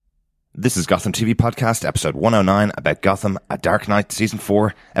This is Gotham TV Podcast, episode 109, about Gotham, A Dark Knight, season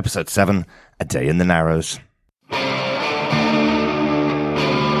 4, episode 7, A Day in the Narrows.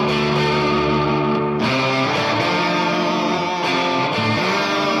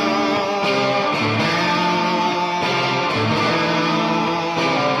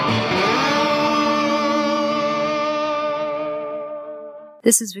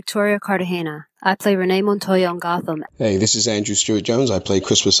 This is Victoria Cartagena. I play Renee Montoya on Gotham. Hey, this is Andrew Stewart-Jones. I play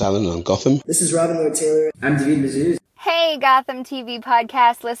Crispus Allen on Gotham. This is Robin Lloyd-Taylor. I'm David Mazouz. Hey, Gotham TV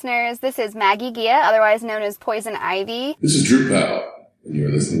Podcast listeners. This is Maggie Gia, otherwise known as Poison Ivy. This is Drew Powell, and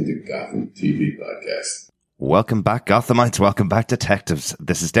you're listening to Gotham TV Podcast. Welcome back, Gothamites. Welcome back, detectives.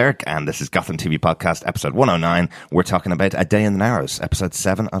 This is Derek, and this is Gotham TV Podcast, episode 109. We're talking about A Day in the Narrows, episode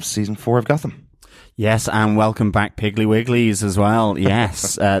 7 of season 4 of Gotham. Yes, and welcome back, Piggly Wigglies, as well.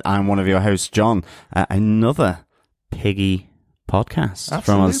 Yes, I'm one of your hosts, John. Another Piggy podcast Absolutely.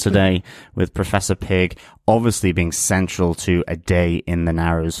 From us today, with Professor Pig obviously being central to A Day in the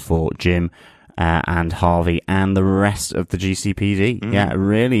Narrows for Jim and Harvey and the rest of the GCPD. Yeah,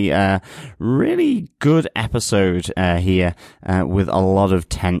 really good episode here with a lot of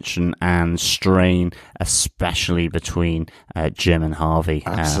tension and strain, especially between Jim and Harvey.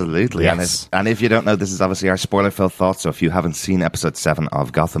 Absolutely. Yes. And if you don't know, this is obviously our spoiler-filled thoughts, so if you haven't seen episode 7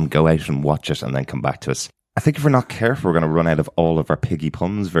 of Gotham, go out and watch it and then come back to us. I think if we're not careful, we're going to run out of all of our piggy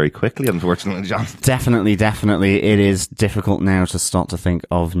puns very quickly, unfortunately, John. Definitely. It is difficult now to start to think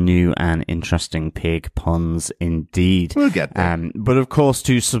of new and interesting pig puns indeed. We'll get there. But of course,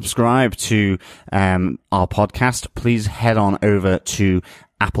 to subscribe to our podcast, please head on over to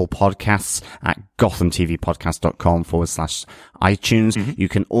Apple Podcasts at gothamtvpodcast.com/iTunes. Mm-hmm. You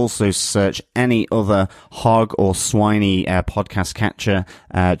can also search any other hog or swiney podcast catcher.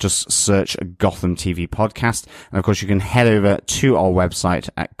 Just search Gotham TV Podcast. And of course, you can head over to our website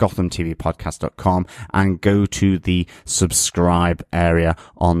at gothamtvpodcast.com and go to the subscribe area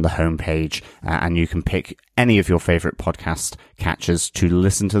on the homepage. And you can pick any of your favorite podcast catchers to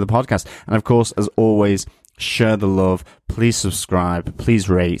listen to the podcast. And of course, as always, share the love, please subscribe, please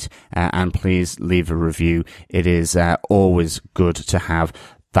rate, and please leave a review. It is always good to have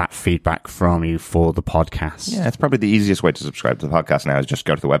that feedback from you for the podcast. Yeah, it's probably the easiest way to subscribe to the podcast now is just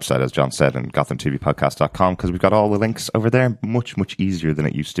go to the website, as John said, and gothamtvpodcast.com, because we've got all the links over there, much easier than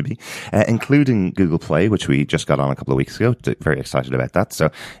it used to be, including Google Play, which we just got on a couple of weeks ago. Very excited about that. So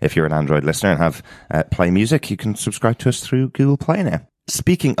if you're an Android listener and have Play Music, you can subscribe to us through Google Play now.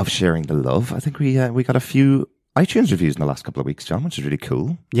 Speaking of sharing the love, I think we got a few iTunes reviews in the last couple of weeks, John, which is really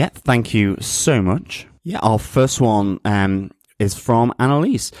cool. Yeah, thank you so much. Yeah, our first one is from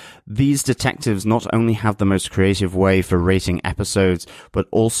Annalise. These detectives not only have the most creative way for rating episodes, but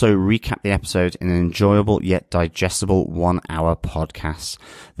also recap the episode in an enjoyable yet digestible 1-hour podcast.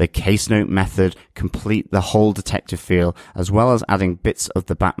 The case note method complete the whole detective feel, as well as adding bits of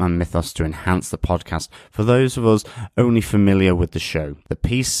the Batman mythos to enhance the podcast for those of us only familiar with the show. The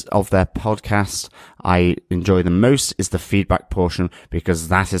piece of their podcast I enjoy the most is the feedback portion, because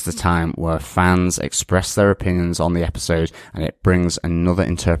that is the time where fans express their opinions on the episode, and it brings another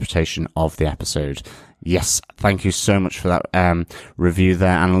interpretation of the episode. Yes, thank you so much for that review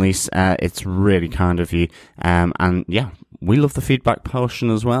there, Annalise. It's really kind of you. And yeah, we love the feedback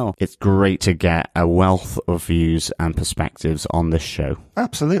portion as well. It's great to get a wealth of views and perspectives on this show.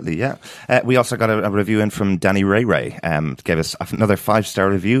 Absolutely, yeah. We also got a review in from Danny Ray. Gave us another 5-star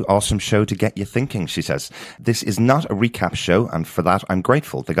review. Awesome show to get you thinking, she says. This is not a recap show, and for that I'm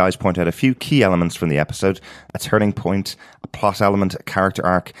grateful. The guys point out a few key elements from the episode, a turning point, a plot element, a character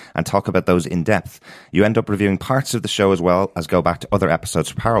arc, and talk about those in depth. You end up reviewing parts of the show as well as go back to other episodes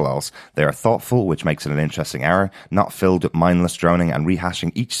for parallels. They are thoughtful, which makes it an interesting hour, not filled with mindless droning and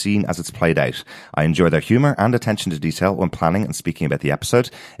rehashing each scene as it's played out. I enjoy their humour and attention to detail when planning and speaking about the episode.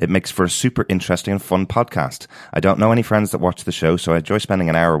 It makes for a super interesting and fun podcast. I don't know any friends that watch the show, so I enjoy spending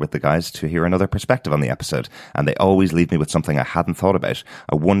an hour with the guys to hear another perspective on the episode, and they always leave me with something I hadn't thought about.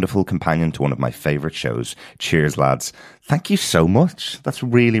 A wonderful companion to one of my favourite shows. Cheers, lads. Thank you so much. That's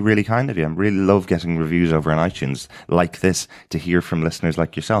really kind of you. I really love getting reviews over on iTunes like this to hear from listeners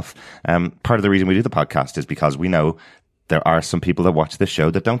like yourself. Part of the reason we do the podcast is because we know there are some people that watch this show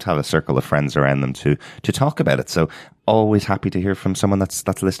that don't have a circle of friends around them to talk about it. So always happy to hear from someone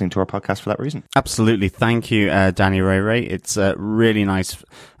that's listening to our podcast for that reason. Absolutely. Thank you, Danny Ray. It's really nice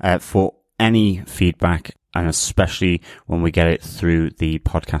for any feedback, and especially when we get it through the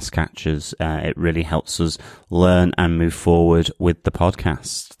podcast catchers. It really helps us learn and move forward with the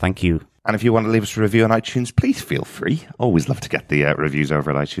podcast. Thank you. And if you want to leave us a review on iTunes, please feel free. Always love to get the reviews over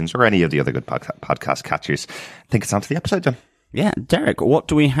at iTunes or any of the other good podcast catchers. I think it's on to the episode, John. Yeah, Derek, what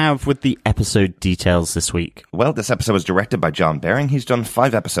do we have with the episode details this week? Well, this episode was directed by John Baring. He's done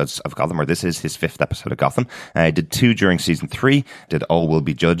 5 episodes of Gotham, or this is his 5th episode of Gotham. He did 2 during season 3, did All Will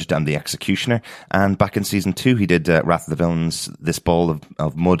Be Judged and The Executioner. And back in season 2, he did Wrath of the Villains, This Ball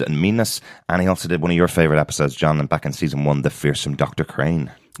of Mud and Meanness. And he also did one of your favourite episodes, John, and back in season 1, The Fearsome Dr. Crane.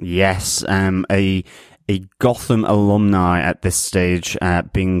 Yes, a Gotham alumni at this stage,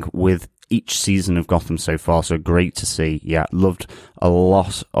 being with each season of Gotham so far, so great to see. Yeah, loved a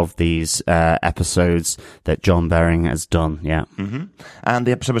lot of these episodes that John Baring has done, yeah. Mm-hmm. And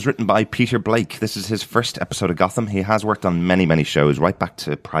the episode was written by Peter Blake. This is his first episode of Gotham. He has worked on many, many shows, right back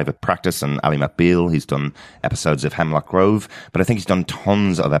to Private Practice and Ally McBeal. He's done episodes of Hemlock Grove, but I think he's done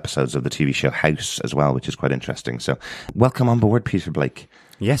tons of episodes of the TV show House as well, which is quite interesting. So welcome on board, Peter Blake.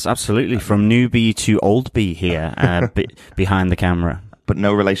 Yes, absolutely. From newbie to oldbie here, behind the camera. But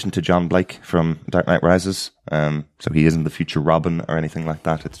no relation to John Blake from Dark Knight Rises. So he isn't the future Robin or anything like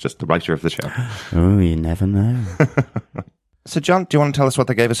that. It's just the writer of the show. Oh, you never know. So, John, do you want to tell us what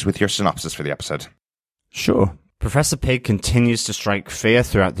they gave us with your synopsis for the episode? Sure. Professor Pig continues to strike fear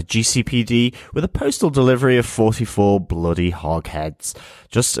throughout the GCPD with a postal delivery of 44 bloody hogheads,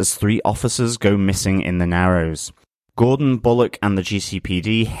 just as 3 officers go missing in the Narrows. Gordon, Bullock, and the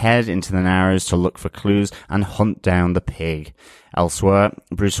GCPD head into the Narrows to look for clues and hunt down the pig. Elsewhere,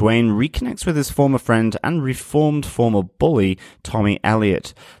 Bruce Wayne reconnects with his former friend and reformed former bully, Tommy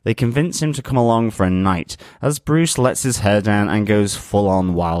Elliot. They convince him to come along for a night, as Bruce lets his hair down and goes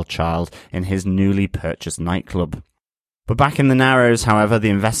full-on wild child in his newly purchased nightclub. But back in the Narrows, however, the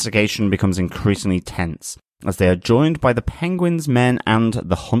investigation becomes increasingly tense, as they are joined by the Penguin's men and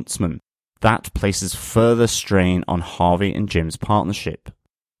the Huntsman. That places further strain on Harvey and Jim's partnership.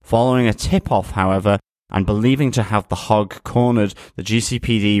 Following a tip-off, however, and believing to have the hog cornered, the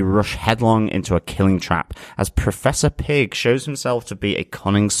GCPD rush headlong into a killing trap as Professor Pig shows himself to be a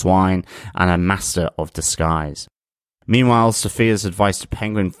cunning swine and a master of disguise. Meanwhile, Sophia's advice to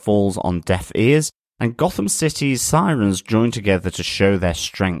Penguin falls on deaf ears, and Gotham City's sirens join together to show their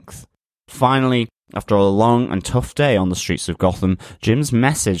strength. Finally, after a long and tough day on the streets of Gotham, Jim's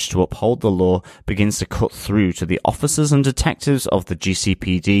message to uphold the law begins to cut through to the officers and detectives of the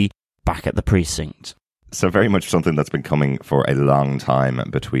GCPD back at the precinct. So very much something that's been coming for a long time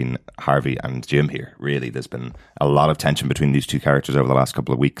between Harvey and Jim here. Really, there's been a lot of tension between these two characters over the last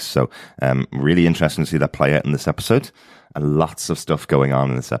couple of weeks. So really interesting to see that play out in this episode. And lots of stuff going on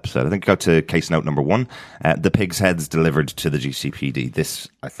in this episode. I think go to case note number 1. The pig's heads delivered to the GCPD. This,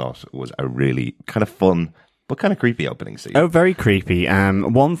 I thought, was a really kind of fun but kind of creepy opening scene. Oh, very creepy.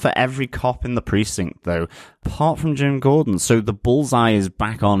 One for every cop in the precinct, though, apart from Jim Gordon. So the bullseye is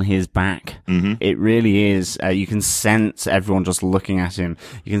back on his back. Mm-hmm. It really is. You can sense everyone just looking at him.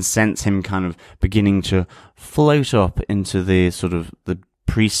 You can sense him kind of beginning to float up into the sort of the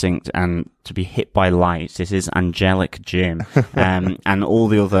precinct and to be hit by light. It is angelic Jim. And all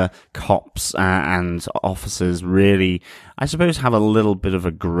the other cops and officers really, I suppose, have a little bit of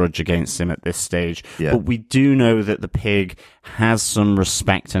a grudge against him at this stage. Yeah. But we do know that the pig has some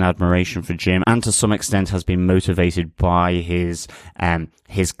respect and admiration for Jim, and to some extent has been motivated by his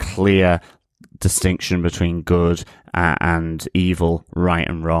clear distinction between good and evil, right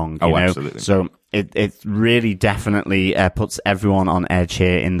and wrong. You know? Absolutely. So it really definitely puts everyone on edge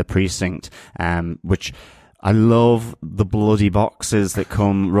here in the precinct, which I love. The bloody boxes that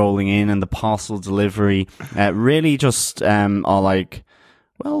come rolling in and the parcel delivery really just are like,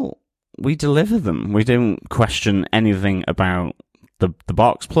 well, we deliver them. We don't question anything about the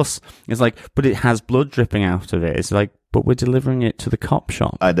box. Plus, it's like, but it has blood dripping out of it. It's like, but we're delivering it to the cop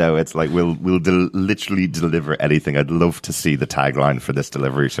shop. I know, it's like we'll literally deliver anything. I'd love to see the tagline for this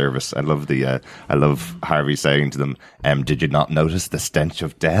delivery service. I love Harvey saying to them, "Did you not notice the stench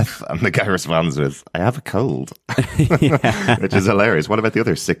of death?" And the guy responds with, "I have a cold," which is hilarious. What about the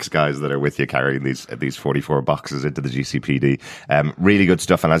other 6 guys that are with you carrying these 44 boxes into the GCPD? Really good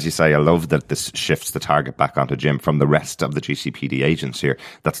stuff. And as you say, I love that this shifts the target back onto Jim from the rest of the GCPD agents here.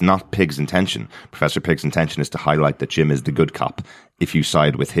 That's not Pig's intention. Professor Pig's intention is to highlight that Jim is the good cop. If you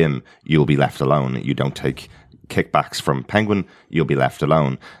side with him, you'll be left alone. You don't take kickbacks from Penguin, you'll be left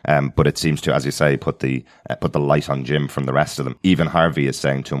alone. But it seems to, as you say, put the light on Jim from the rest of them. Even Harvey is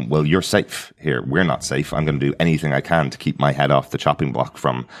saying to him, "Well, you're safe here. We're not safe. I'm going to do anything I can to keep my head off the chopping block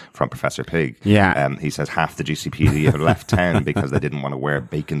from Professor Pig." Yeah. He says half the GCPD have left town because they didn't want to wear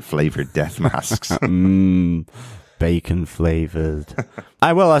bacon-flavored death masks. Bacon flavored.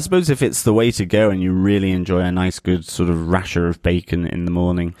 I suppose if it's the way to go and you really enjoy a nice good sort of rasher of bacon in the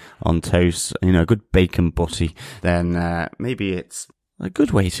morning on toast, a good bacon butty, then maybe it's a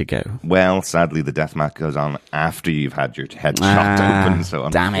good way to go. Well, sadly, the death match goes on after you've had your head chopped open, so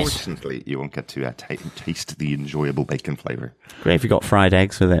damn it. unfortunately, you won't get to taste the enjoyable bacon flavour. Great if you got fried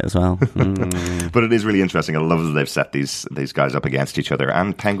eggs with it as well. But it is really interesting. I love that they've set these guys up against each other.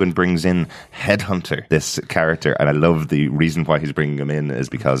 And Penguin brings in Headhunter, this character, and I love the reason why he's bringing him in is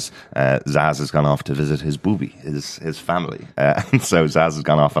because Zaz has gone off to visit his booby, his family. And so Zaz has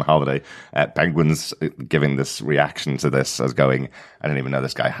gone off on holiday. Penguin's giving this reaction to this as going, I didn't even know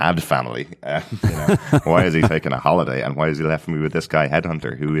this guy had family. Why is he taking a holiday? And why has he left me with this guy,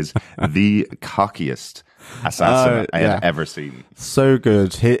 Headhunter, who is the cockiest assassin I have ever seen? So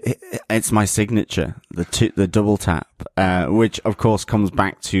good. It's my signature, the double tap, which of course comes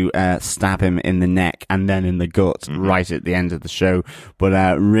back to stab him in the neck and then in the gut right at the end of the show.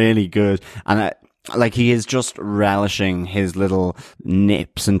 But really good. And like he is just relishing his little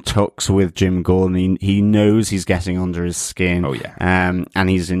nips and tucks with Jim Gordon. He knows he's getting under his skin. Oh yeah. And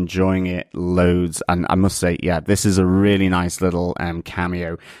he's enjoying it loads. And I must say, yeah, this is a really nice little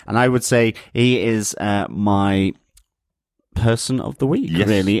cameo. And I would say he is my person of the week,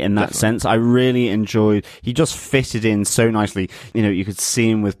 really, in that sense. I really enjoyed, he just fitted in so nicely. You could see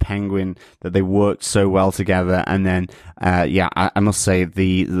him with Penguin, that they worked so well together. And then, I must say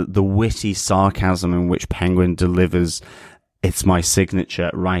the witty sarcasm in which Penguin delivers, it's my signature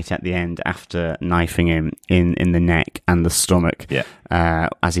right at the end after knifing him in the neck and the stomach.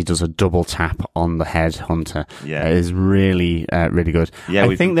 As he does a double tap on the Headhunter. It is really, really good.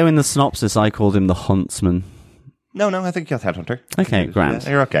 I think though in the synopsis I called him the Huntsman. No, I think you got Headhunter. Okay, grand.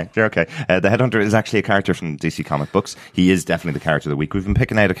 You're okay. The Headhunter is actually a character from DC comic books. He is definitely the character of the week. We've been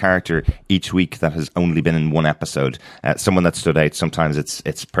picking out a character each week that has only been in one episode. Someone that stood out. Sometimes it's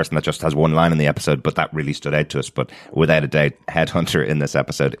a person that just has one line in the episode, but that really stood out to us. But without a doubt, Headhunter in this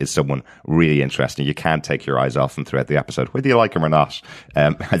episode is someone really interesting. You can't take your eyes off him throughout the episode, whether you like him or not.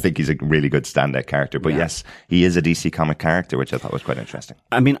 I think he's a really good standout character. But yes, he is a DC comic character, which I thought was quite interesting.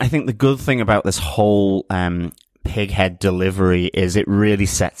 I mean, I think the good thing about this whole pighead delivery is it really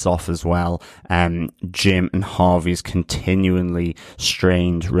sets off as well Jim and Harvey's continually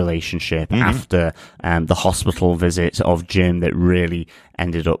strained relationship after the hospital visit of Jim that really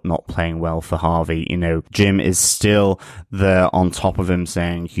ended up not playing well for Harvey. Jim is still there on top of him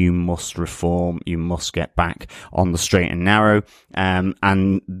saying, you must reform, you must get back on the straight and narrow.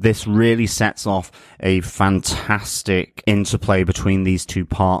 And this really sets off a fantastic interplay between these two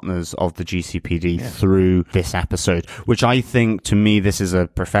partners of the GCPD through this episode, which I think, to me, this is a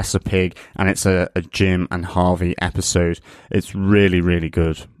Professor Pig and it's a Jim and Harvey episode. It's really, really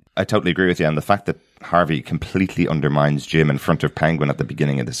good. I totally agree with you. And the fact that Harvey completely undermines Jim in front of Penguin at the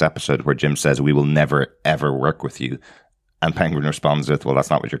beginning of this episode, where Jim says, we will never, ever work with you. And Penguin responds with, well, that's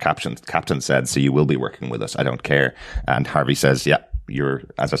not what your captain said, so you will be working with us. I don't care. And Harvey says, yeah,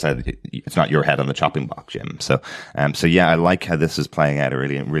 as I said, it's not your head on the chopping block, Jim. So yeah, I like how this is playing out. I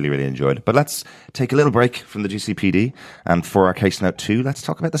really, really, really enjoyed it. But let's take a little break from the GCPD. And for our case note 2, let's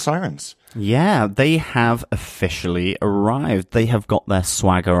talk about the Sirens. Yeah, they have officially arrived. They have got their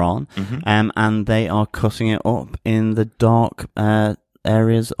swagger on, and they are cutting it up in the dark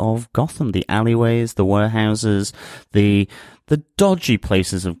areas of Gotham, the alleyways, the warehouses, the dodgy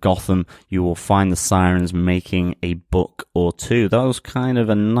places of Gotham. You will find the Sirens making a buck or two. That was kind of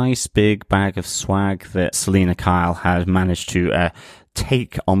a nice big bag of swag that Selina Kyle had managed to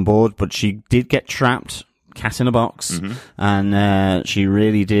take on board, but she did get trapped, cat in a box, and she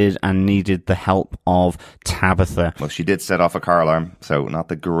really did and needed the help of Tabitha. Well, she did set off a car alarm, so not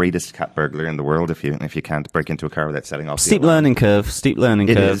the greatest cat burglar in the world if you can't break into a car without setting off steep learning curve,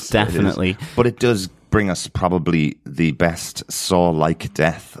 definitely. But it does bring us probably the best Saw-like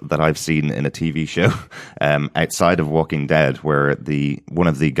death that I've seen in a TV show, outside of Walking Dead, where one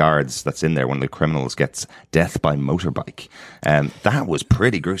of the guards that's in there, one of the criminals, gets death by motorbike. That was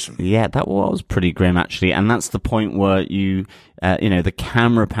pretty gruesome. Yeah, that was pretty grim, actually. And that's the point where the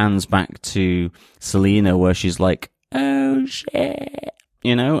camera pans back to Selina, where she's like, oh shit.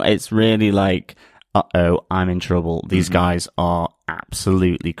 It's really like, uh-oh, I'm in trouble. These guys are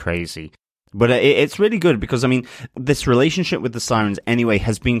absolutely crazy. But it's really good because, I mean, this relationship with the Sirens anyway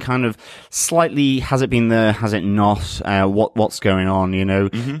has been kind of slightly, has it been there, has it not? What's going on,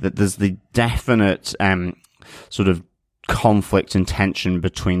 that there's the definite sort of conflict and tension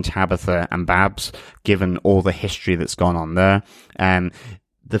between Tabitha and Babs, given all the history that's gone on there.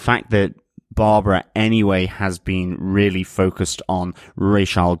 The fact that Barbara anyway has been really focused on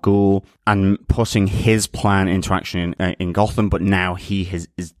Ra's al Ghul and putting his plan into action in Gotham, but now he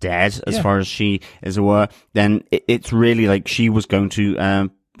is dead as far as she is aware. Then it's really like she was going to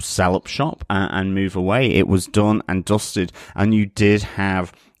sell up shop and move away. It was done and dusted, and you did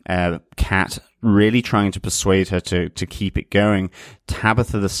have Kat really trying to persuade her to keep it going.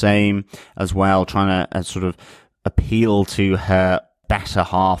 Tabitha the same as well, trying to sort of appeal to her better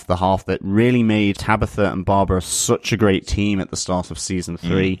half, the half that really made Tabitha and Barbara such a great team at the start of season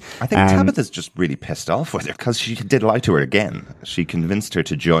 3. I think Tabitha's just really pissed off with her because she did lie to her again. She convinced her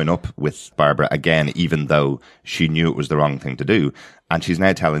to join up with Barbara again, even though she knew it was the wrong thing to do. And she's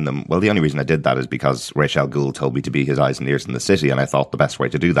now telling them, well, the only reason I did that is because Ra's al Ghul told me to be his eyes and ears in the city, and I thought the best way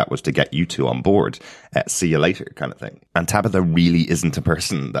to do that was to get you two on board. See you later, kind of thing. And Tabitha really isn't a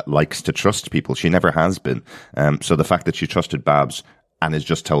person that likes to trust people. She never has been. So the fact that she trusted Babs and is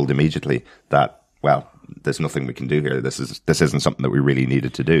just told immediately that, well, there's nothing we can do here. This isn't something that we really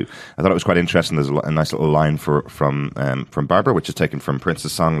needed to do. I thought it was quite interesting. There's a nice little line from Barbara, which is taken from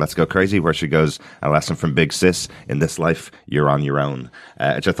Prince's song "Let's Go Crazy," where she goes, "A lesson from Big Sis: in this life, you're on your own,"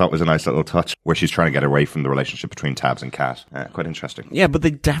 which I thought was a nice little touch, where she's trying to get away from the relationship between Tabs and Kat. Quite interesting. Yeah, but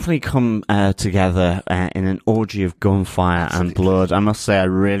they definitely come together in an orgy of gunfire and blood. I must say, I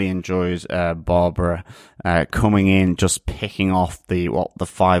really enjoyed Barbara coming in, just picking off the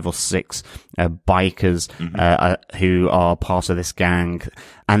 5 or 6 bikers who are part of this gang.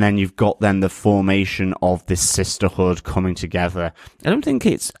 And then you've got then the formation of this sisterhood coming together. I don't think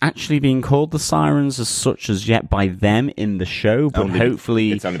it's actually being called the Sirens as such as yet by them in the show, but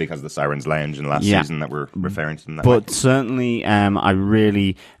hopefully... It's only because of the Sirens Lounge in last season that we're referring to them that But way. certainly, I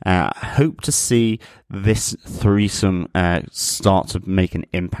really hope to see this threesome start to make an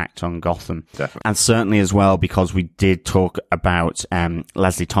impact on Gotham. Definitely. And certainly as well, because we did talk about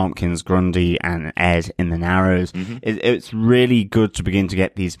Leslie Tompkins, Grundy, and Ed in the Narrows. It's really good to begin to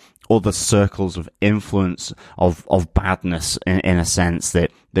get these other circles of influence of badness in a sense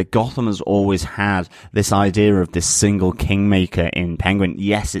that Gotham has always had this idea of this single kingmaker in Penguin.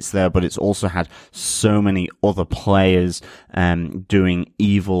 Yes, it's there, but it's also had so many other players doing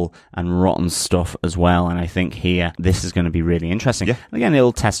evil and rotten stuff as well. And I think here, this is going to be really interesting. Yeah. Again,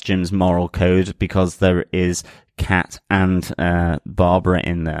 it'll test Jim's moral code because there is Kat and Barbara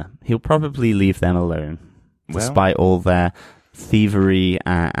in there. He'll probably leave them alone, despite all their thievery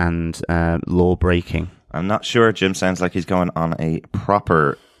and law breaking. I'm not sure. Jim sounds like he's going on a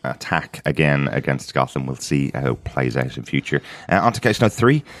proper attack again against Gotham. We'll see how it plays out in future. On to case note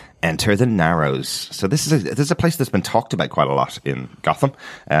 3, Enter the Narrows. So this is a place that's been talked about quite a lot in Gotham.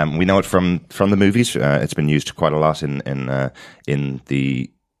 We know it from the movies. It's been used quite a lot in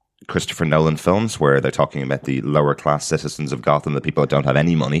the Christopher Nolan films, where they're talking about the lower class citizens of Gotham, the people that don't have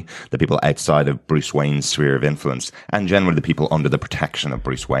any money, the people outside of Bruce Wayne's sphere of influence, and generally the people under the protection of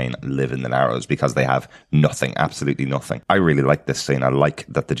Bruce Wayne live in the Narrows because they have nothing, absolutely nothing. I really like this scene. I like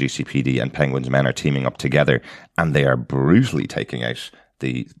that the GCPD and Penguin's men are teaming up together, and they are brutally taking out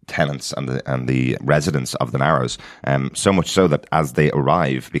the tenants and the residents of the Narrows. So much so that as they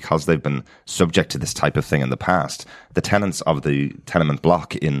arrive, because they've been subject to this type of thing in the past, the tenants of the tenement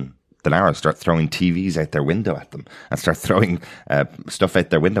block in the Narrows start throwing TVs out their window at them and start throwing stuff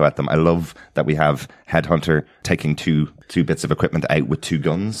out their window at them. I love that we have Headhunter taking two bits of equipment out with 2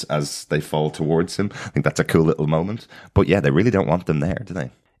 guns as they fall towards him. I think that's a cool little moment. But yeah, they really don't want them there, do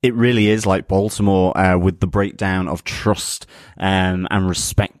they? It really is like Baltimore with the breakdown of trust and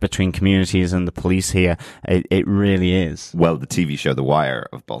respect between communities and the police here. It really is. Well, the TV show The Wire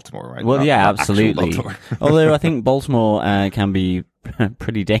of Baltimore, right? Well, Not absolutely. actual Baltimore. Although I think Baltimore can be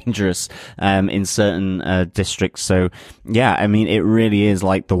pretty dangerous in certain districts. So, yeah, I mean, it really is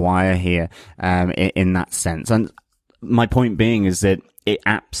like The Wire here in that sense. And my point being is that it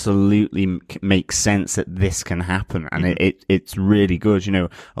absolutely makes sense that this can happen, and it's really good. You know,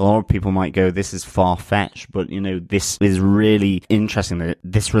 a lot of people might go, this is far-fetched, but, you know, this is really interesting that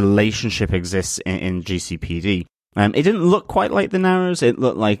this relationship exists in GCPD. It didn't look quite like the Narrows. It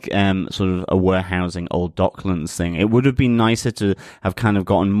looked like sort of a warehousing Old Docklands thing. It would have been nicer to have kind of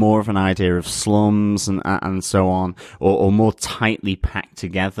gotten more of an idea of slums and so on, or more tightly packed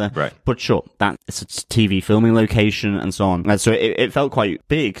together. Right. But sure, it's a TV filming location and so on. So it felt quite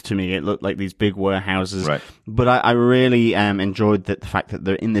big to me. It looked like these big warehouses. Right. But I really enjoyed the fact that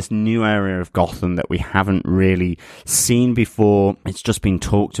they're in this new area of Gotham that we haven't really seen before. It's just been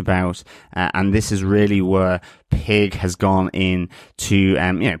talked about, and this is really where Pig has gone into,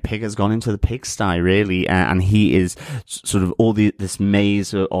 Pig has gone into the pigsty, really, and he is sort of all this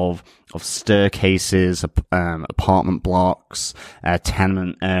maze of staircases, apartment blocks,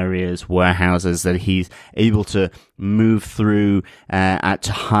 tenement areas, warehouses that he's able to move through,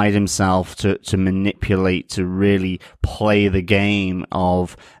 to hide himself, to manipulate, to really play the game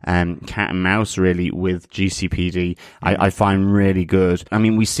of cat and mouse, really, with GCPD, I find really good. I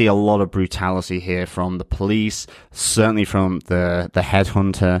mean, we see a lot of brutality here from the police, certainly from the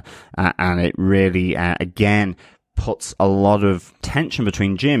headhunter, and it really, again, puts a lot of tension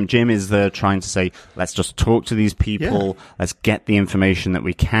between Jim. Jim is there trying to say, let's just talk to these people, let's get the information that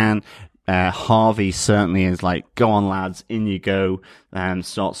we can. Harvey certainly is like, go on lads, in you go, and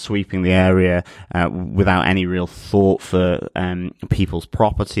start sweeping the area without any real thought for people's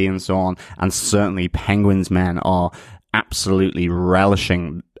property and so on. And certainly Penguin's men are absolutely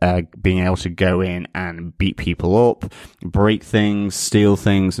relishing being able to go in and beat people up, break things, steal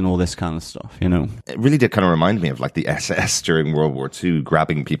things, and all this kind of stuff, you know. It really did kind of remind me of like the SS during World War II,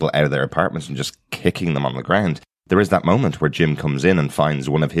 grabbing people out of their apartments and just kicking them on the ground. There is that moment where Jim comes in and finds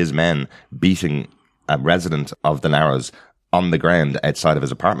one of his men beating a resident of the Narrows on the ground outside of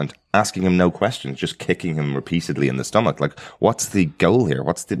his apartment, asking him no questions, just kicking him repeatedly in the stomach. Like, what's the goal here?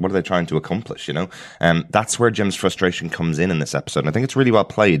 What are they trying to accomplish, you know? That's where Jim's frustration comes in this episode. And I think it's really well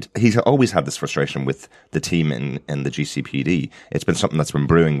played. He's always had this frustration with the team in the GCPD. It's been something that's been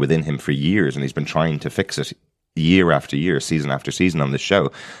brewing within him for years, and he's been trying to fix it year after year, season after season on this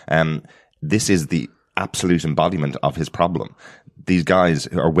show. This is the absolute embodiment of his problem. These guys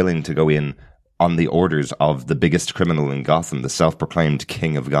are willing to go in on the orders of the biggest criminal in Gotham, the self-proclaimed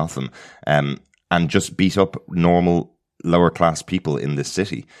king of Gotham, and just beat up normal lower-class people in this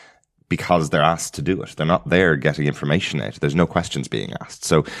city because they're asked to do it. They're not there getting information out. There's no questions being asked.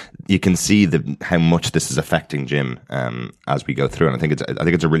 So you can see how much this is affecting Jim as we go through. And I think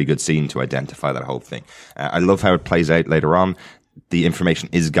it's a really good scene to identify that whole thing. I love how it plays out later on. The information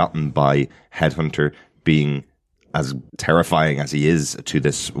is gotten by Headhunter, being as terrifying as he is to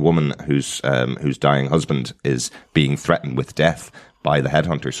this woman whose dying husband is being threatened with death by the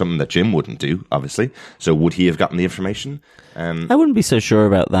Headhunter, something that Jim wouldn't do, obviously. So would he have gotten the information? I wouldn't be so sure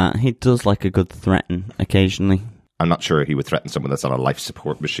about that. He does like a good threaten occasionally. I'm not sure he would threaten someone that's on a life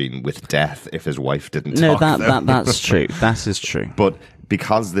support machine with death if his wife didn't talk. No, that's true. That is true. But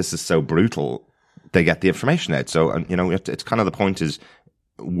because this is so brutal, they get the information out. So, you know, it's kind of the point is,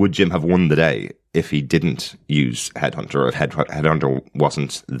 would Jim have won the day if he didn't use Headhunter, or if Headhunter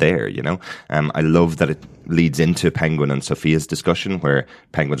wasn't there, you know? I love that it leads into Penguin and Sophia's discussion, where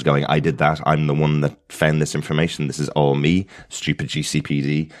Penguin's going, I did that, I'm the one that found this information, this is all me, stupid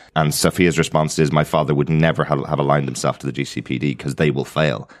GCPD. And Sophia's response is, my father would never have aligned himself to the GCPD because they will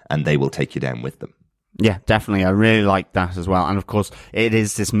fail and they will take you down with them. Yeah, definitely. I really like that as well. And of course, it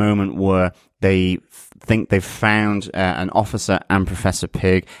is this moment where they think they've found an officer and Professor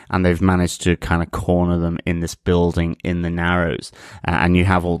Pig, and they've managed to kind of corner them in this building in the Narrows. And you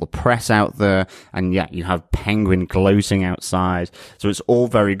have all the press out there, and yeah, you have Penguin gloating outside. So it's all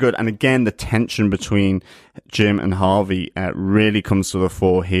very good. And again, the tension between Jim and Harvey really comes to the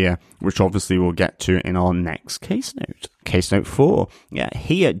fore here, which obviously we'll get to in our next case note. Case note 4. Yeah,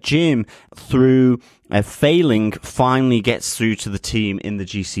 here, Jim, through failing, finally gets through to the team in the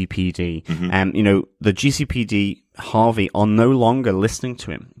GCPD. Mm-hmm. You know, the GCPD, Harvey, are no longer listening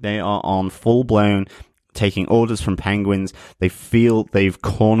to him. They are on full-blown taking orders from Penguins. They feel they've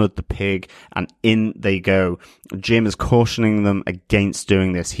cornered the pig, and in they go. Jim is cautioning them against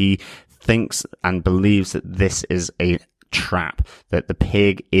doing this. He thinks and believes that this is a trap, that the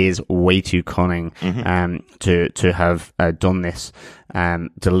pig is way too cunning to have done this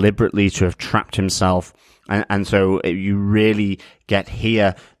deliberately, to have trapped himself. And so you really get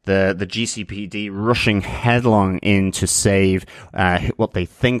here the GCPD rushing headlong in to save what they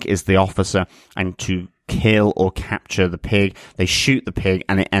think is the officer and to kill or capture the pig. They shoot the pig,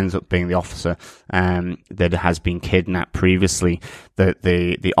 and it ends up being the officer that has been kidnapped previously.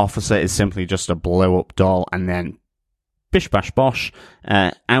 The officer is simply just a blow-up doll, and then bish bash bosh,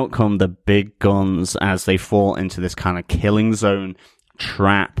 out come the big guns as they fall into this kind of killing zone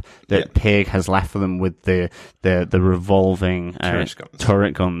trap that Pig has left for them with the revolving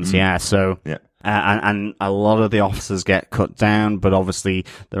turret guns. Yeah, so and a lot of the officers get cut down, but obviously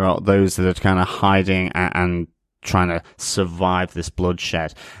there are those that are kind of hiding and trying to survive this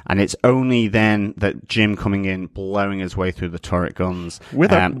bloodshed. And it's only then that Jim coming in, blowing his way through the turret guns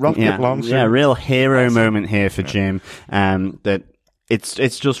with a rocket launcher. Yeah, real hero moment here for Jim. That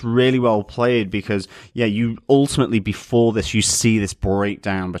it's just really well played, because you ultimately, before this, you see this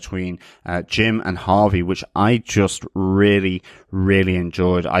breakdown between Jim and Harvey, which I just really, really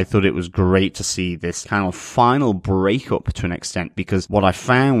enjoyed. I thought it was great to see this kind of final breakup to an extent, because what I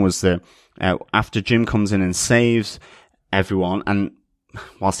found was that after Jim comes in and saves everyone, and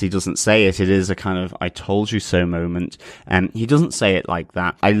whilst he doesn't say it, it is a kind of "I told you so" moment. He doesn't say it like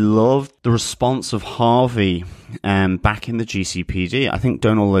that. I love the response of Harvey back in the GCPD. I think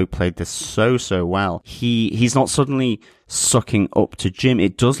Donal Logue played this so well. He's not suddenly sucking up to Jim.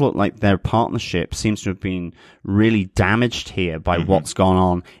 It does look like their partnership seems to have been really damaged here by what's gone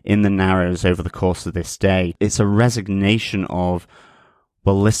on in the Narrows over the course of this day. It's a resignation of,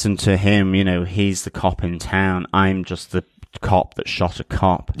 well, listen to him, he's the cop in town. I'm just the cop that shot a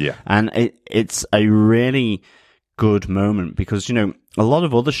cop. Yeah. And it's a really good moment because, a lot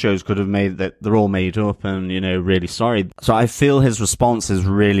of other shows could have made that they're all made up and, really sorry. So I feel his response is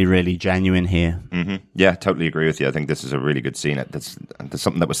really, really genuine here. Mm-hmm. Yeah, totally agree with you. I think this is a really good scene. There's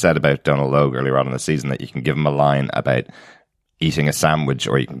something that was said about Donal Logue earlier on in the season, that you can give him a line about eating a sandwich,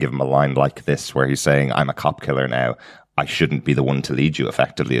 or you can give him a line like this where he's saying, I'm a cop killer now. I shouldn't be the one to lead you,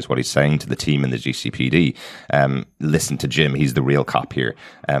 effectively, is what he's saying to the team in the GCPD. Listen to Jim. He's the real cop here.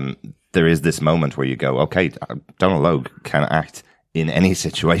 There is this moment where you go, okay, Donal Logue can act in any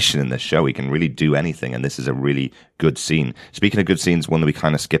situation in this show. He can really do anything, and this is a really good scene. Speaking of good scenes, one that we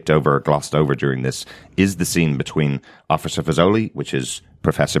kind of skipped over or glossed over during this is the scene between Officer Fazoli, which is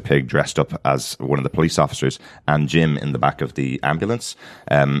Professor Pig dressed up as one of the police officers, and Jim in the back of the ambulance.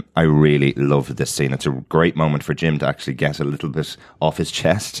 I really love this scene. It's a great moment for Jim to actually get a little bit off his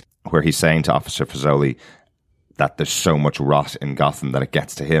chest, where he's saying to Officer Fazoli that there's so much rot in Gotham that it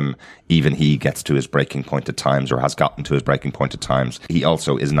gets to him. Even he gets to his breaking point at times, or has gotten to his breaking point at times. He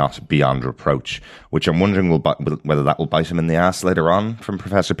also is not beyond reproach, which I'm wondering whether that will bite him in the ass later on from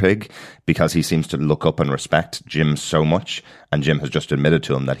Professor Pig, because he seems to look up and respect Jim so much, and Jim has just admitted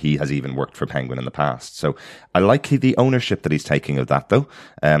to him that he has even worked for Penguin in the past. So I like the ownership that he's taking of that, though.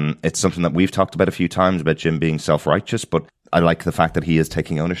 It's something that we've talked about a few times, about Jim being self-righteous, but I like the fact that he is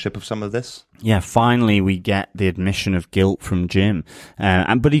taking ownership of some of this. Yeah, finally we get the admission of guilt from Jim.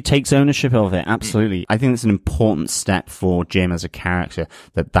 But he takes ownership of it, absolutely. I think it's an important step for Jim as a character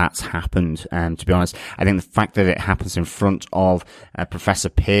that's happened, to be honest. I think the fact that it happens in front of Professor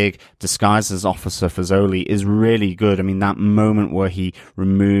Pig, disguised as Officer Fazoli, is really good. I mean, that moment where he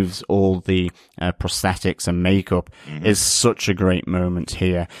removes all the prosthetics and makeup is such a great moment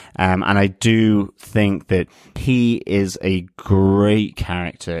here. And I do think that he is a great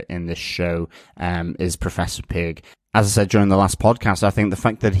character in this show, is Professor Pig. As I said during the last podcast, I think the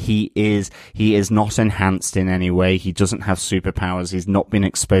fact that he is not enhanced in any way, he doesn't have superpowers, he's not been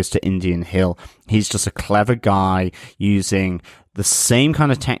exposed to Indian Hill, he's just a clever guy using the same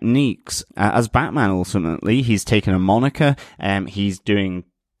kind of techniques as Batman. Ultimately, he's taken a moniker, he's doing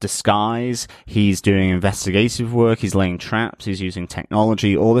disguise, he's doing investigative work, he's laying traps, he's using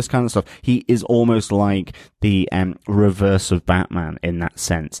technology, all this kind of stuff. He is almost like the reverse of Batman in that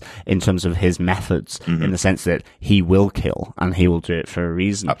sense, in terms of his methods, in the sense that he will kill and he will do it for a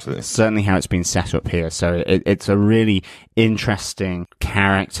reason. Absolutely. Certainly how it's been set up here. So it's a really interesting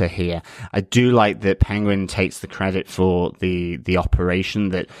character here. I do like that Penguin takes the credit for the operation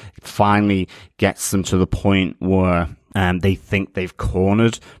that finally gets them to the point where they think they've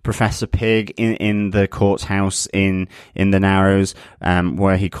cornered Professor Pig in the courthouse in the Narrows,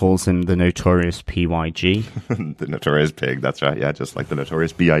 where he calls him the notorious PYG. The notorious Pig, that's right. Yeah, just like the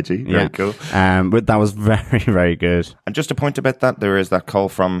notorious BIG. Very cool. But that was very, very good. And just a point about that, there is that call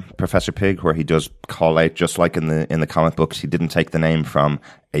from Professor Pig where he does call out, just like in the comic books, he didn't take the name from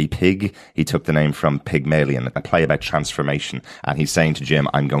a pig, he took the name from Pygmalion, a play about transformation. And he's saying to Jim,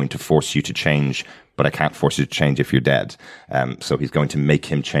 I'm going to force you to change, but I can't force you to change if you're dead. So he's going to make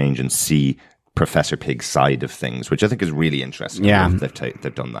him change and see Professor Pig's side of things, which I think is really interesting. Yeah.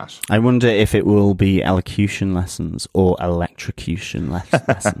 They've done that. I wonder if it will be elocution lessons or electrocution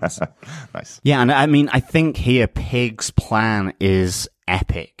lessons. Nice. Yeah, and I mean, I think here Pig's plan is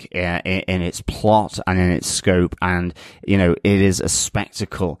epic in its plot and in its scope, and it is a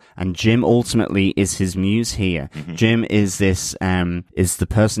spectacle, and Jim ultimately is his muse here. Jim is this is the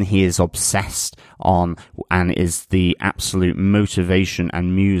person he is obsessed on, and is the absolute motivation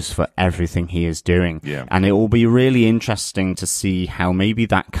and muse for everything he is doing. And it will be really interesting to see how maybe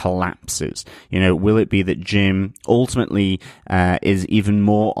that collapses. Will it be that Jim ultimately is even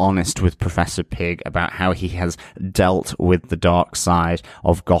more honest with Professor Pig about how he has dealt with the dark side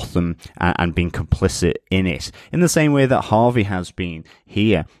of Gotham and been complicit in it, in the same way that Harvey has been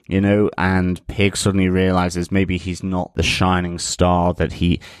here, and Pig suddenly realizes maybe he's not the shining star that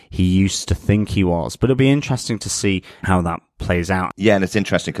he used to think he was. But it'll be interesting to see how that plays out. Yeah, and it's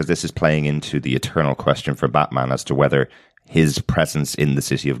interesting because this is playing into the eternal question for Batman as to whether his presence in the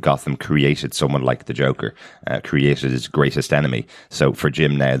city of Gotham created someone like the Joker, created his greatest enemy. So for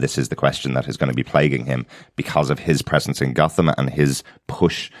Jim now, this is the question that is going to be plaguing him because of his presence in Gotham and his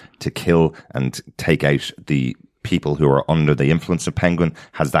push to kill and take out the people who are under the influence of Penguin.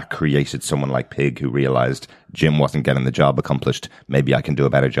 Has that created someone like Pig who realized Jim wasn't getting the job accomplished? Maybe I can do a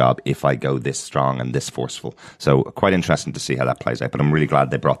better job if I go this strong and this forceful. So quite interesting to see how that plays out. But I'm really glad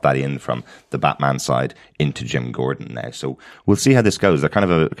they brought that in from the Batman side into Jim Gordon now. So we'll see how this goes. They're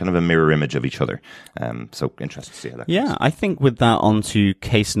kind of a mirror image of each other. So interesting to see how that goes. I think with that on to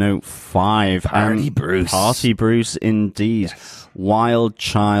case note 5. Party Bruce. Party Bruce indeed. Yes. Wild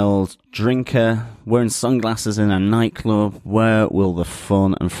child, drinker, wearing sunglasses in a nightclub. Where will the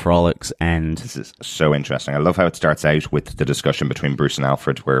fun and frolics end? This is so interesting. I love how it starts out with the discussion between Bruce and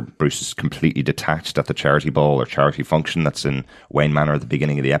Alfred, where Bruce is completely detached at the charity ball or charity function that's in Wayne Manor at the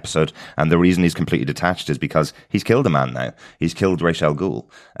beginning of the episode. And the reason he's completely detached is because he's killed a man now. He's killed Ra's al Ghul,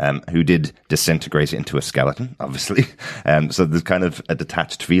 who did disintegrate into a skeleton, obviously. So there's kind of a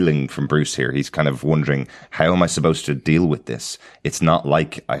detached feeling from Bruce here. He's kind of wondering, how am I supposed to deal with this? It's not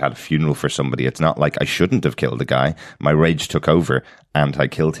like I had a funeral for somebody. It's not like I shouldn't have killed a guy. My rage took over and I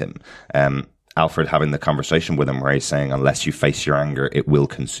killed him. Alfred having the conversation with him where he's saying, unless you face your anger, it will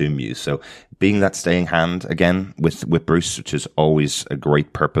consume you. So being that staying hand again with Bruce, which is always a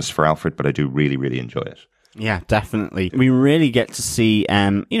great purpose for Alfred, but I do really, really enjoy it. Yeah, definitely. We really get to see,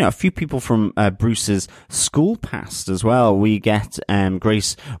 a few people from Bruce's school past as well. We get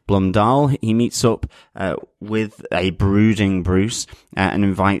Grace Blundell. He meets up with a brooding Bruce and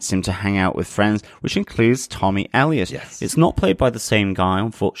invites him to hang out with friends, which includes Tommy Elliott. Yes. It's not played by the same guy,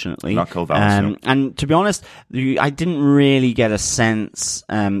 unfortunately. Not Cole Vallis, no. And to be honest, I didn't really get a sense.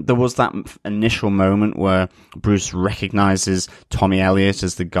 There was that initial moment where Bruce recognizes Tommy Elliott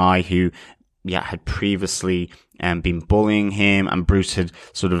as the guy who had previously been bullying him, and Bruce had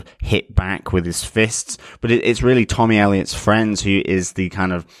sort of hit back with his fists. But it's really Tommy Elliott's friends who is the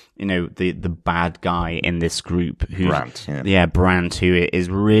kind of, the bad guy in this group. Brandt. Brandt, who is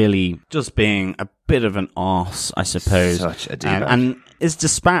really just being a bit of an arse, I suppose. Such a D-bag. And is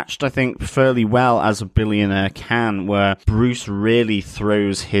dispatched, I think, fairly well as a billionaire can, where Bruce really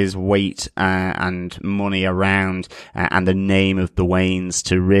throws his weight and money around and the name of the Waynes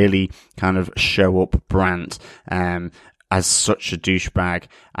to really kind of show up Brandt as such a douchebag.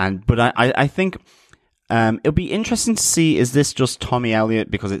 But I think it'll be interesting to see, is this just Tommy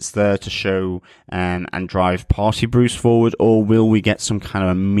Elliott because it's there to show and drive Party Bruce forward, or will we get some kind of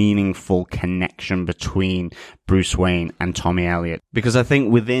a meaningful connection between Bruce Wayne and Tommy Elliott? Because I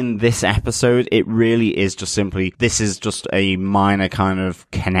think within this episode, it really is just simply, this is just a minor kind of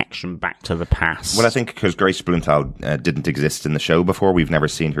connection back to the past. Well, I think because Grace Blumenthal didn't exist in the show before, we've never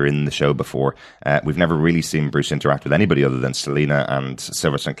seen her in the show before. We've never really seen Bruce interact with anybody other than Selina and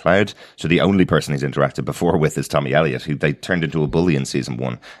Silver St. Cloud. So the only person he's interacted before with is Tommy Elliott, who they turned into a bully in season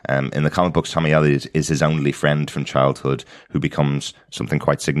 1. In the comic books, Tommy Elliott is his only friend from childhood who becomes something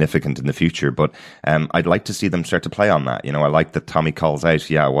quite significant in the future. But I'd like to see them start to play on that. I like that Tommy calls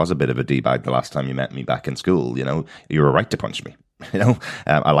out, I was a bit of a D-bag the last time you met me back in school. You were right to punch me.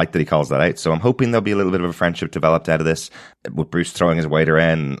 I like that he calls that out. So I'm hoping there'll be a little bit of a friendship developed out of this, with Bruce throwing his weight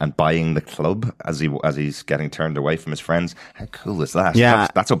around and buying the club as he's getting turned away from his friends. How cool is that? Yeah.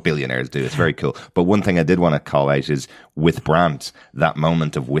 That's what billionaires do. It's very cool. But one thing I did want to call out is with Brandt, that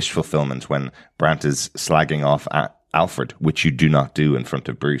moment of wish fulfillment when Brandt is slagging off at Alfred, which you do not do in front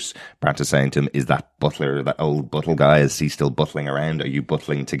of Bruce. Brandt is saying to him, is that butler, that old buttle guy, is he still buttling around? Are you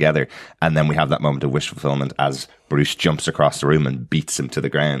buttling together? And then we have that moment of wish fulfillment as Bruce jumps across the room and beats him to the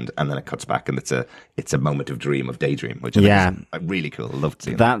ground, and then it cuts back and it's a moment of daydream, which I think is really cool. I love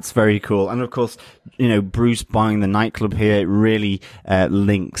seeing that. That's very cool. And of course, Bruce buying the nightclub here really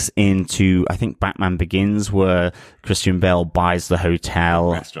links into, I think, Batman Begins, where Christian Bale buys the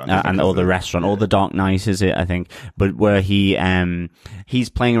hotel or the restaurant, or the Dark Knight, is it? I think, but where he's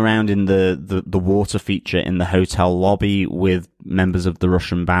playing around in the water feature in the hotel lobby with members of the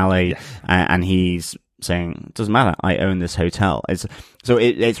Russian ballet, and he's saying, it doesn't matter, I own this hotel.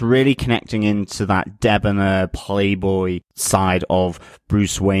 It's really connecting into that debonair playboy side of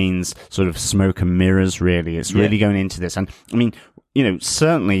Bruce Wayne's sort of smoke and mirrors, really. It's really going into this. And I mean,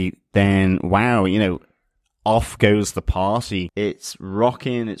 certainly then, wow, off goes the party. It's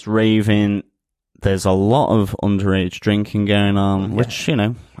rocking, it's raving. There's a lot of underage drinking going on, which, you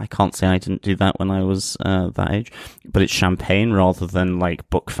know, I can't say I didn't do that when I was that age. But it's champagne rather than like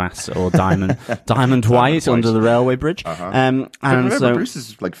Buckfast or Diamond White under the railway bridge. And remember, so Bruce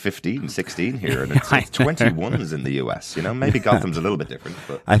is like 15, 16 here, and it's 21s in the US. You know, maybe Gotham's a little bit different.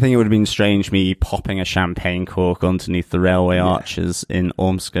 But I think it would have been strange me popping a champagne cork underneath the railway arches in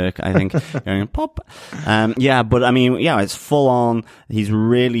Ormskirk, I think, going pop. But I mean, it's full on. He's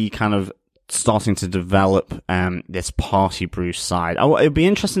really kind of starting to develop this party Bruce side. It'd be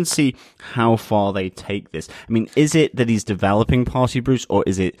interesting to see how far they take this. I mean, is it that he's developing party Bruce, or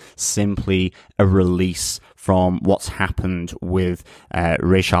is it simply a release from what's happened with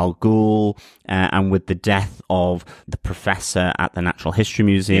Ra's al Ghul and with the death of the professor at the Natural History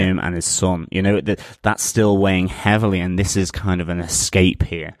Museum and his son? You know, that's still weighing heavily, and this is kind of an escape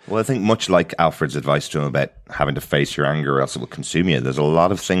here. Well, I think much like Alfred's advice to him about having to face your anger or else it will consume you, there's a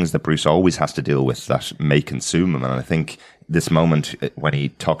lot of things that Bruce always has to deal with that may consume him. And I think this moment when he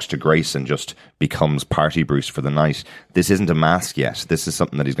talks to Grace and just becomes party Bruce for the night, this isn't a mask yet. This is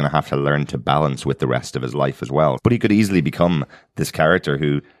something that he's going to have to learn to balance with the rest of his life as well. But he could easily become this character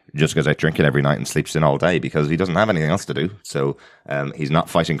who just goes out drinking every night and sleeps in all day because he doesn't have anything else to do. So he's not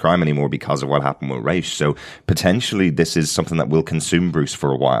fighting crime anymore because of what happened with Ra's. So potentially this is something that will consume Bruce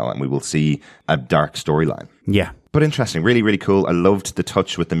for a while, and we will see a dark storyline. Yeah. But interesting, really, really cool. I loved the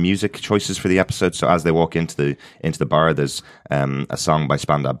touch with the music choices for the episode. So as they walk into the bar, there's a song by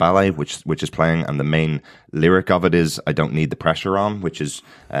Spandau Ballet, which is playing, and the main lyric of it is "I don't need the pressure on," which is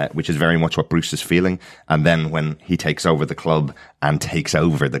very much what Bruce is feeling. And then when he takes over the club,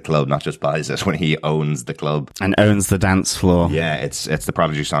 not just buys it, when he owns the club and owns the dance floor. Yeah, it's the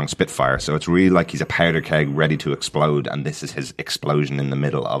Prodigy song Spitfire. So it's really like he's a powder keg ready to explode, and this is his explosion in the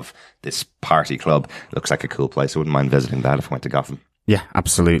middle of this party club. Looks like a cool place. I wouldn't mind visiting that if I went to Gotham. Yeah,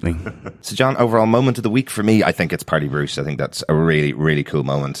 absolutely. So, John, overall moment of the week for me, I think it's Party Bruce. I think that's a really, really cool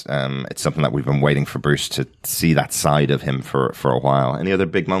moment. It's something that we've been waiting for Bruce to see that side of him for a while. Any other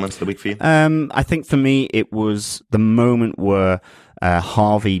big moments of the week for you? I think for me, it was the moment where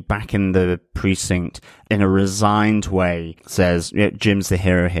Harvey, back in the precinct, in a resigned way, says, Jim's the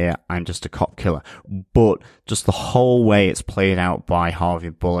hero here, I'm just a cop killer. But just the whole way it's played out by Harvey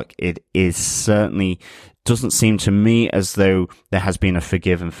Bullock, it is certainly doesn't seem to me as though there has been a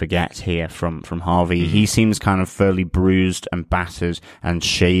forgive and forget here from Harvey. He seems kind of fairly bruised and battered and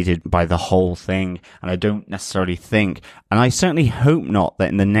shaded by the whole thing. And I don't necessarily think, and I certainly hope not, that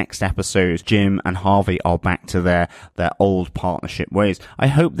in the next episode, Jim and Harvey are back to their old partnership ways. I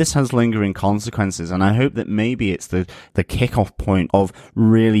hope this has lingering consequences, and I hope that maybe it's the kickoff point of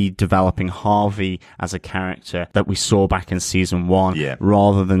really developing Harvey as a character that we saw back in season 1,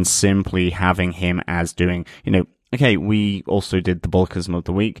 rather than simply having him as doing, okay, we also did the Bulkism of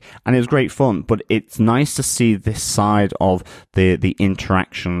the week, and it was great fun, but it's nice to see this side of the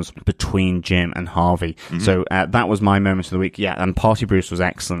interactions between Jim and Harvey. Mm-hmm. So that was my moment of the week. Yeah, and Party Bruce was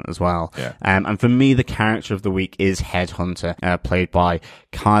excellent as well. Yeah. And for me, the character of the week is Headhunter, played by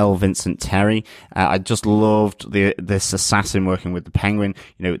Kyle Vincent Terry. I just loved this assassin working with the Penguin.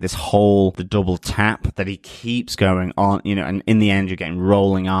 The double tap that he keeps going on, and in the end, you're getting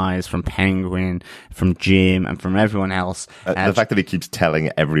rolling eyes from Penguin, from Jim, and from everyone else. The fact that he keeps telling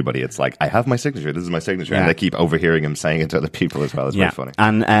everybody, it's like, I have my signature, this is my signature, and they keep overhearing him saying it to other people as well. It's very funny.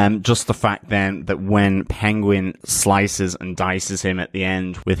 And just the fact then that when Penguin slices and dices him at the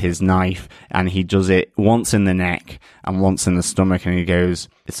end with his knife, and he does it once in the neck and once in the stomach, and he goes,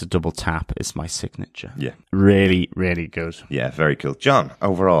 it's a double tap, it's my signature. Yeah. Really, really good. Yeah, very cool. John,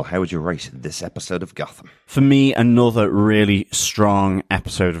 overall, how would you rate this episode of Gotham? For me, another really strong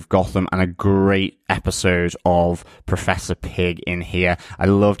episode of Gotham and a great episode of Professor Pig in here. I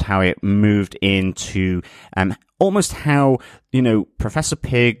loved how it moved into almost how, Professor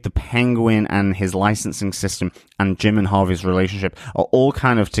Pig, the Penguin, and his licensing system, and Jim and Harvey's relationship are all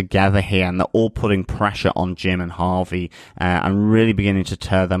kind of together here, and they're all putting pressure on Jim and Harvey, and really beginning to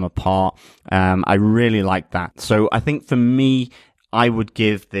tear them apart. I really like that. So I think for me, I would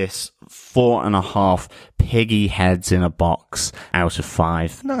give this 4.5 piggy heads in a box out of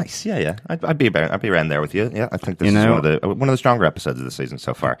 5. Nice, yeah. I'd be around there with you. Yeah, I think this is one of the stronger episodes of the season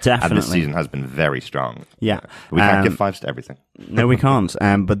so far. Definitely, and this season has been very strong. Yeah, we can't give 5s to everything. No, we can't.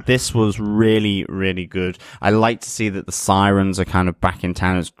 But this was really, really good. I like to see that the Sirens are kind of back in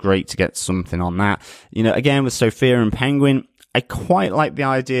town. It's great to get something on that. Again with Sophia and Penguin, I quite like the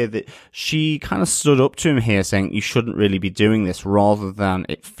idea that she kind of stood up to him here saying, you shouldn't really be doing this, rather than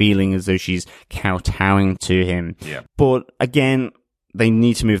it feeling as though she's kowtowing to him. Yeah. But again, they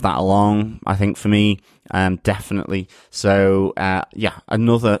need to move that along, I think, for me, definitely. So,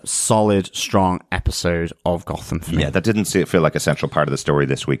 another solid, strong episode of Gotham for me. Yeah, that didn't feel like a central part of the story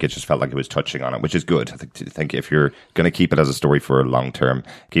this week. It just felt like it was touching on it, which is good. I think if you're going to keep it as a story for a long term,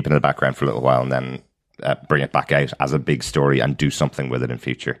 keep it in the background for a little while and then bring it back out as a big story and do something with it in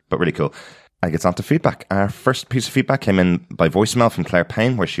future. But really cool. I get on to feedback. Our first piece of feedback came in by voicemail from Claire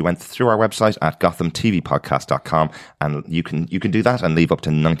Payne, where she went through our website at gothamtvpodcast.com, and you can do that and leave up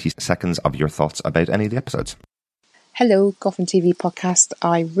to 90 seconds of your thoughts about any of the episodes. Hello, Gotham TV podcast.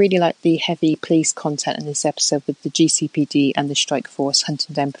 I really like the heavy police content in this episode with the GCPD and the strike force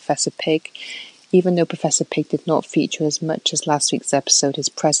hunting down Professor Pig. Even though Professor Pig did not feature as much as last week's episode, his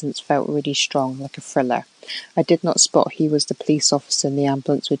presence felt really strong, like a thriller. I did not spot he was the police officer in the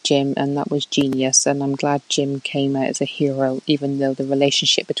ambulance with Jim, and that was genius, and I'm glad Jim came out as a hero, even though the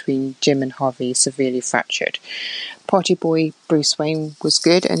relationship between Jim and Harvey is severely fractured. Party boy Bruce Wayne was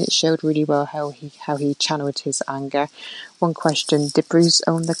good, and it showed really well how he channeled his anger. One question, did Bruce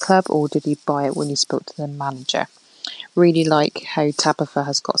own the club, or did he buy it when he spoke to the manager? Really like how Tabitha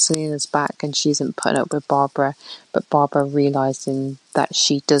has got Selina's back and she isn't putting up with Barbara, but Barbara realising that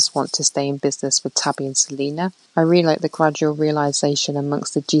she does want to stay in business with Tabby and Selina. I really like the gradual realisation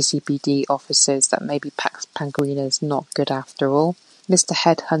amongst the GCPD officers that maybe Pax Panguina is not good after all. Mr.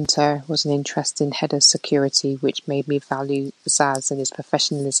 Headhunter was an interesting head of security, which made me value Zaz and his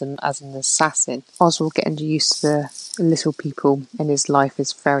professionalism as an assassin. Oswald getting used to the little people in his life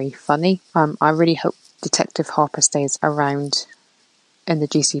is very funny. I really hope Detective Harper stays around in the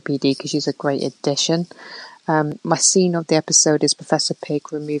GCPD because she's a great addition. My scene of the episode is Professor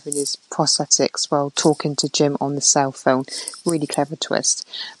Pig removing his prosthetics while talking to Jim on the cell phone. Really clever twist.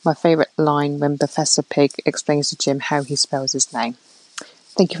 My favourite line when Professor Pig explains to Jim how he spells his name.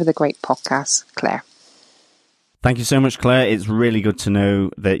 Thank you for the great podcast, Claire. Thank you so much, Claire. It's really good to know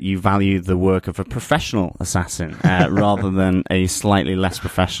that you value the work of a professional assassin rather than a slightly less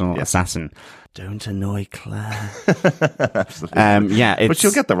professional assassin. Don't annoy Claire. Absolutely. But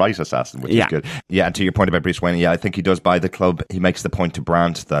she'll get the right assassin, which is good. Yeah, and to your point about Bruce Wayne, I think he does buy the club. He makes the point to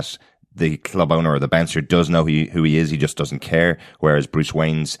Brandt that the club owner or the bouncer does know who he is, he just doesn't care, whereas Bruce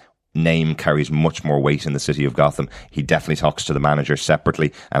Wayne's name carries much more weight in the city of Gotham. He definitely talks to the manager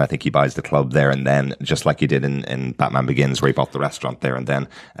separately, and I think he buys the club there and then, just like he did in Batman Begins, where he bought the restaurant there and then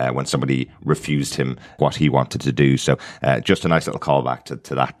when somebody refused him what he wanted to do. So just a nice little callback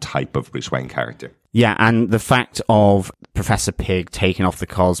to that type of Bruce Wayne character. Yeah, and the fact of Professor Pig taking off the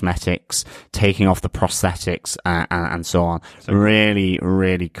cosmetics, taking off the prosthetics, and so on. So really,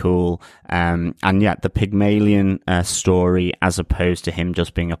 really cool. The Pygmalion story, as opposed to him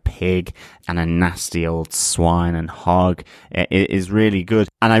just being a pig and a nasty old swine and hog, is really good.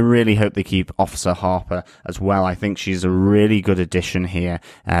 And I really hope they keep Officer Harper as well. I think she's a really good addition here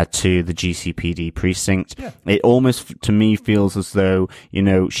to the GCPD precinct. Yeah. It almost, to me, feels as though,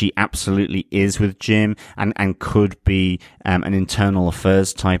 she absolutely is with Jim and could be an internal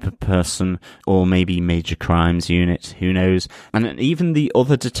affairs type of person, or maybe major crimes unit, who knows. And even the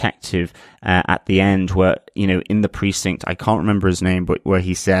other detective at the end, where, in the precinct, I can't remember his name, but where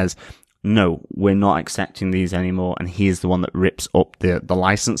he says, no, we're not accepting these anymore, and he is the one that rips up the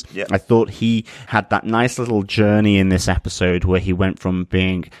license. Yep. I thought he had that nice little journey in this episode where he went from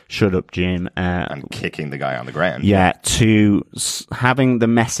being shut up Jim and kicking the guy on the ground, to having the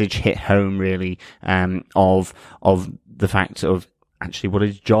message hit home, really, of the fact of actually what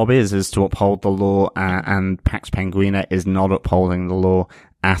his job is to uphold the law, and Pax Panguina is not upholding the law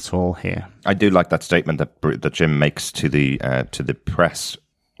at all here. I do like that statement that Jim makes to the press,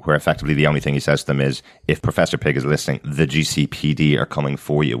 where effectively the only thing he says to them is, if Professor Pig is listening, the GCPD are coming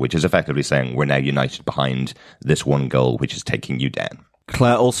for you, which is effectively saying we're now united behind this one goal, which is taking you down.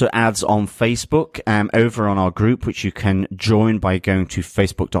 Claire also adds on Facebook, over on our group, which you can join by going to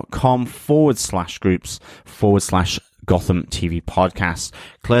facebook.com/groups/Gotham TV Podcast.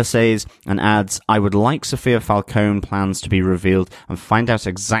 Claire says and adds, I would like Sophia Falcone plans to be revealed and find out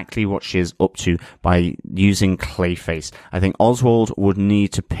exactly what she is up to by using Clayface. I think Oswald would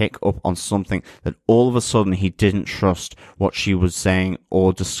need to pick up on something that all of a sudden he didn't trust what she was saying,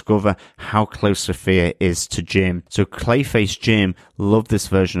 or discover how close Sophia is to Jim. So Clayface Jim, love this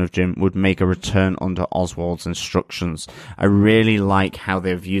version of Jim, would make a return under Oswald's instructions. I really like how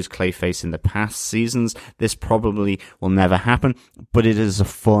they've used Clayface in the past seasons. This probably will never happen, but it is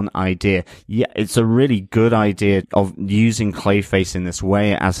a fun idea. Yeah, it's a really good idea of using Clayface in this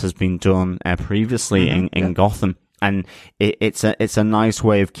way, as has been done previously in Gotham. And it's a nice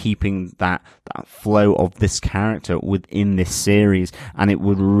way of keeping that flow of this character within this series, and it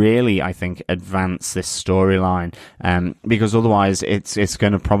would really, I think, advance this storyline, because otherwise it's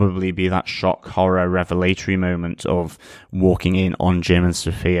going to probably be that shock, horror, revelatory moment of walking in on Jim and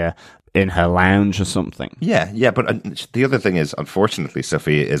Sophia in her lounge or something. Yeah, but the other thing is, unfortunately,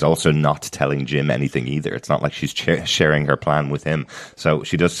 Sophia is also not telling Jim anything either. It's not like she's sharing her plan with him. So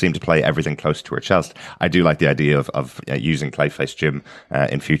she does seem to play everything close to her chest. I do like the idea of using Clayface Jim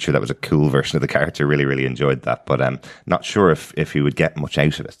in future. That was a cool version of the character. Really, really enjoyed that. But not sure if he would get much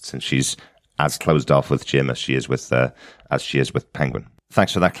out of it, since she's as closed off with Jim as she is with Penguin.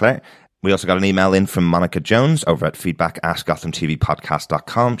 Thanks for that, Claire. We also got an email in from Monica Jones over at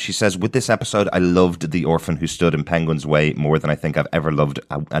feedback@gothamtvpodcast.com. She says, with this episode, I loved the orphan who stood in Penguin's way more than I think I've ever loved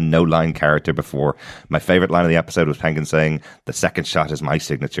a no-line character before. My favourite line of the episode was Penguin saying, "The second shot is my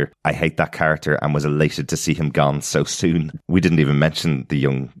signature." I hate that character and was elated to see him gone so soon. We didn't even mention the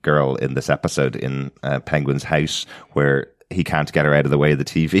young girl in this episode in Penguin's house, where he can't get her out of the way of the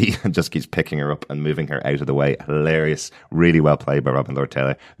TV and just keeps picking her up and moving her out of the way. Hilarious. Really well played by Robin Lord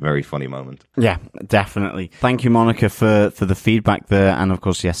Taylor. Very funny moment. Yeah, definitely. Thank you, Monica, for the feedback there. And of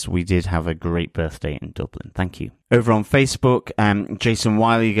course, yes, we did have a great birthday in Dublin. Thank you. Over on Facebook, Jason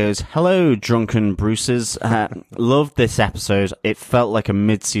Wiley goes, "Hello, drunken Bruces. Loved this episode. It felt like a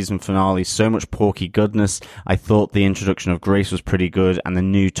mid-season finale. So much porky goodness. I thought the introduction of Grace was pretty good, and the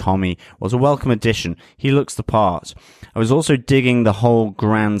new Tommy was a welcome addition. He looks the part. I was also digging the whole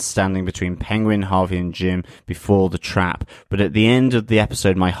grandstanding between Penguin, Harvey, and Jim before the trap. But at the end of the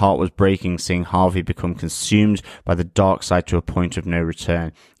episode, my heart was breaking seeing Harvey become consumed by the dark side to a point of no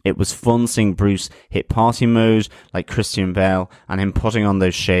return. It was fun seeing Bruce hit party mode like Christian Bale and him putting on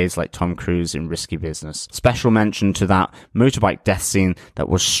those shades like Tom Cruise in Risky Business. Special mention to that motorbike death scene that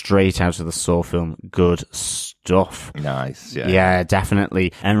was straight out of the Saw film. Good stuff." Nice, yeah. Yeah,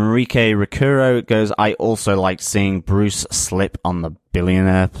 definitely. Enrique Ricuro goes, "I also liked seeing Bruce slip on the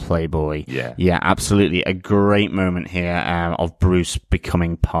billionaire playboy." Yeah, absolutely. A great moment here of Bruce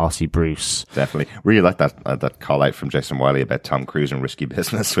becoming Party Bruce. Definitely. Really like that call out from Jason Wiley about Tom Cruise and Risky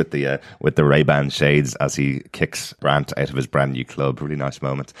Business with the Ray-Ban shades as he kicks Brandt out of his brand new club. Really nice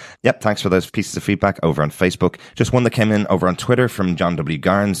moment. Yep, thanks for those pieces of feedback over on Facebook. Just one that came in over on Twitter from John W.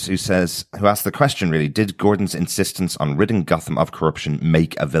 Garns, who asked the question, really, did Gordon's insistence on ridding Gotham of corruption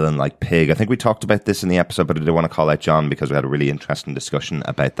make a villain like Pig? I think we talked about this in the episode, but I did want to call out John because we had a really interesting discussion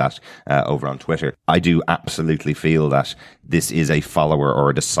about that over on Twitter. I do absolutely feel that this is a follower or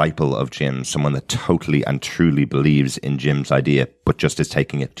a disciple of Jim, someone that totally and truly believes in Jim's idea, but just is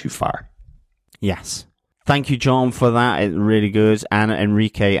taking it too far. Yes. Thank you, John, for that. It's really good. And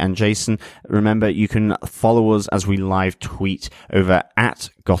Enrique and Jason, remember, you can follow us as we live tweet over at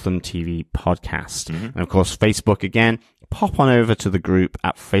Gotham TV Podcast. Mm-hmm. And of course, Facebook again. Pop on over to the group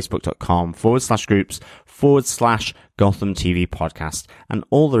at facebook.com/groups/Gotham TV Podcast. And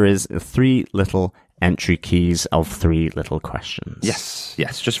all there is 3 little entry keys of 3 little questions. Yes.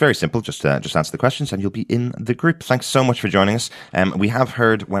 Just very simple. Just answer the questions and you'll be in the group. Thanks so much for joining us. We have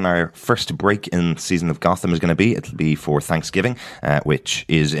heard when our first break in season of Gotham is going to be. It'll be for Thanksgiving, which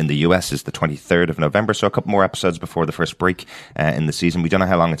is in the US is the 23rd of November. So a couple more episodes before the first break in the season. We don't know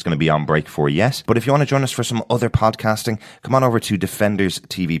how long it's going to be on break for yet. But if you want to join us for some other podcasting, come on over to Defenders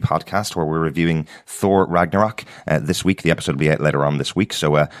TV Podcast, where we're reviewing Thor Ragnarok this week. The episode will be out later on this week.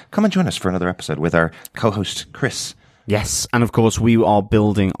 So come and join us for another episode with our co-host Chris. Yes, and of course we are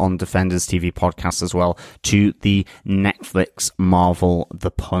building on Defenders TV Podcast as well to the Netflix Marvel The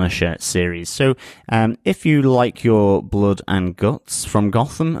Punisher series. So if you like your blood and guts from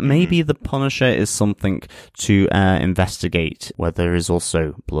Gotham, maybe The Punisher is something to investigate, where there is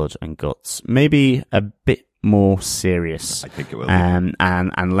also blood and guts. Maybe a bit more serious. I think it will.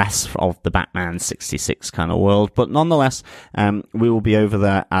 And less of the Batman 66 kind of world. But nonetheless, we will be over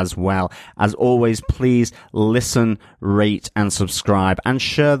there as well. As always, please listen, rate, and subscribe, and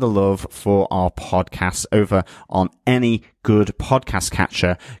share the love for our podcasts over on any good podcast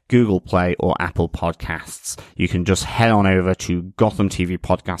catcher, Google Play or Apple Podcasts. You can just head on over to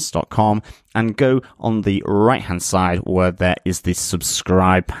GothamTVPodcast.com and go on the right-hand side where there is the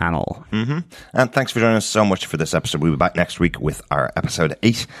subscribe panel. Mm-hmm. And thanks for joining us so much for this episode. We'll be back next week with our episode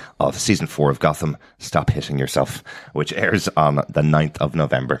 8 of season 4 of Gotham, Stop Hitting Yourself, which airs on the 9th of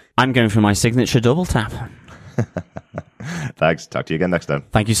November. I'm going for my signature double tap. Thanks. Talk to you again next time.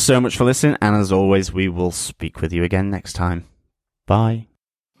 Thank you so much for listening, and as always, we will speak with you again next time. Bye.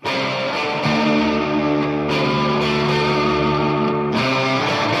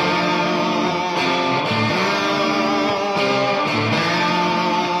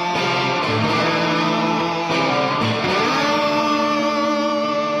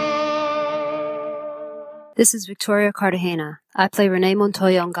 This is Victoria Cartagena. I play Renee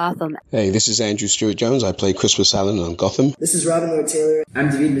Montoya on Gotham. Hey, this is Andrew Stewart Jones. I play Christmas Allen on Gotham. This is Robin Lord Taylor. I'm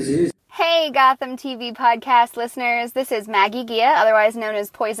David Mazouz. Hey, Gotham TV podcast listeners. This is Maggie Gia, otherwise known as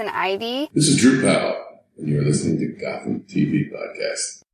Poison Ivy. This is Drew Powell, and you're listening to Gotham TV Podcast.